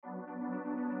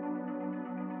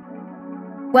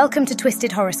Welcome to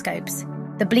Twisted Horoscopes,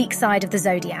 the bleak side of the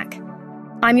zodiac.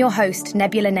 I'm your host,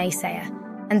 Nebula Naysayer,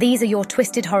 and these are your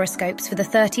Twisted Horoscopes for the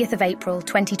 30th of April,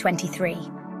 2023.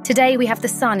 Today we have the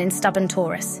Sun in stubborn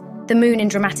Taurus, the Moon in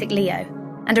dramatic Leo,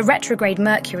 and a retrograde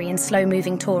Mercury in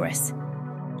slow-moving Taurus.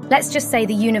 Let's just say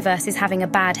the universe is having a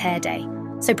bad hair day,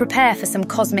 so prepare for some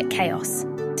cosmic chaos.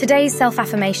 Today's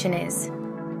self-affirmation is,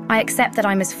 I accept that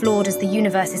I'm as flawed as the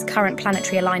universe's current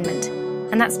planetary alignment,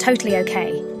 and that's totally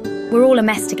okay. We're all a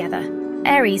mess together.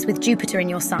 Aries, with Jupiter in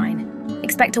your sign,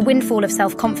 expect a windfall of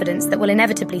self-confidence that will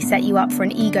inevitably set you up for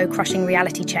an ego-crushing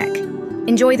reality check.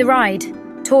 Enjoy the ride.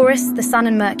 Taurus, the Sun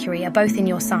and Mercury are both in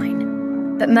your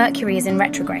sign, but Mercury is in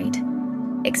retrograde.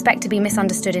 Expect to be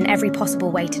misunderstood in every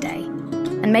possible way today,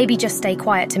 and maybe just stay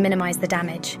quiet to minimize the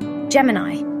damage.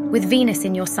 Gemini, with Venus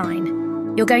in your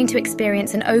sign, you're going to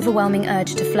experience an overwhelming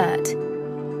urge to flirt.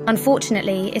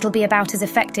 Unfortunately, it'll be about as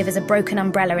effective as a broken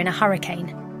umbrella in a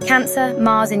hurricane. Cancer,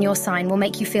 Mars in your sign will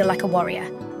make you feel like a warrior.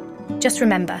 Just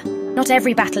remember, not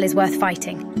every battle is worth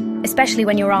fighting, especially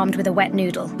when you're armed with a wet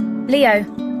noodle. Leo,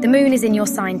 the Moon is in your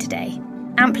sign today,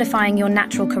 amplifying your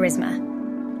natural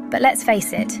charisma. But let's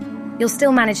face it, you'll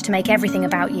still manage to make everything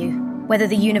about you, whether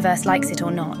the universe likes it or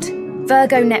not.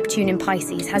 Virgo, Neptune in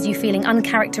Pisces has you feeling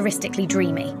uncharacteristically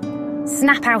dreamy.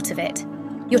 Snap out of it.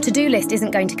 Your to-do list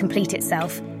isn't going to complete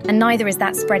itself, and neither is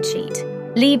that spreadsheet.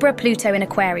 Libra, Pluto in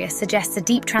Aquarius suggests a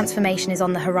deep transformation is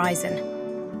on the horizon.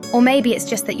 Or maybe it's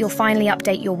just that you'll finally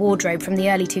update your wardrobe from the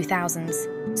early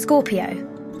 2000s. Scorpio,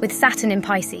 with Saturn in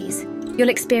Pisces, you'll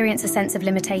experience a sense of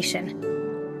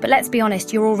limitation. But let's be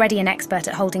honest, you're already an expert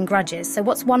at holding grudges, so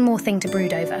what's one more thing to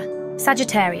brood over?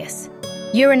 Sagittarius,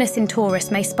 Uranus in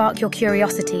Taurus may spark your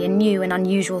curiosity in new and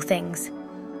unusual things.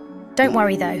 Don't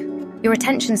worry though, your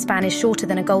attention span is shorter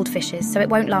than a goldfish's, so it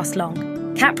won't last long.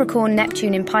 Capricorn,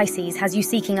 Neptune in Pisces has you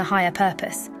seeking a higher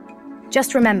purpose.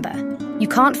 Just remember, you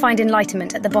can't find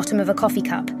enlightenment at the bottom of a coffee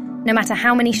cup, no matter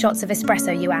how many shots of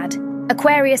espresso you add.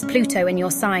 Aquarius, Pluto in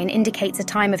your sign indicates a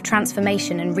time of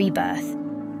transformation and rebirth.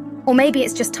 Or maybe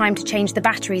it's just time to change the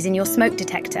batteries in your smoke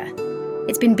detector.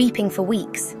 It's been beeping for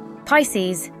weeks.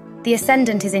 Pisces, the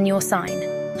ascendant is in your sign,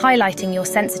 highlighting your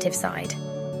sensitive side.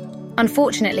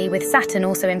 Unfortunately, with Saturn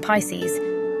also in Pisces,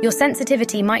 your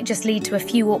sensitivity might just lead to a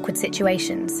few awkward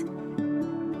situations.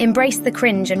 Embrace the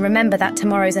cringe and remember that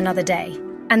tomorrow's another day.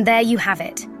 And there you have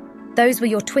it. Those were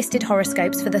your Twisted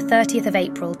Horoscopes for the 30th of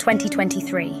April,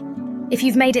 2023. If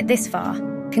you've made it this far,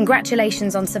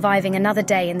 congratulations on surviving another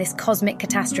day in this cosmic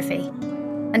catastrophe.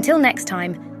 Until next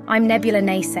time, I'm Nebula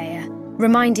Naysayer,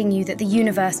 reminding you that the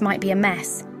universe might be a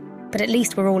mess, but at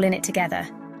least we're all in it together.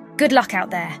 Good luck out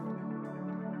there.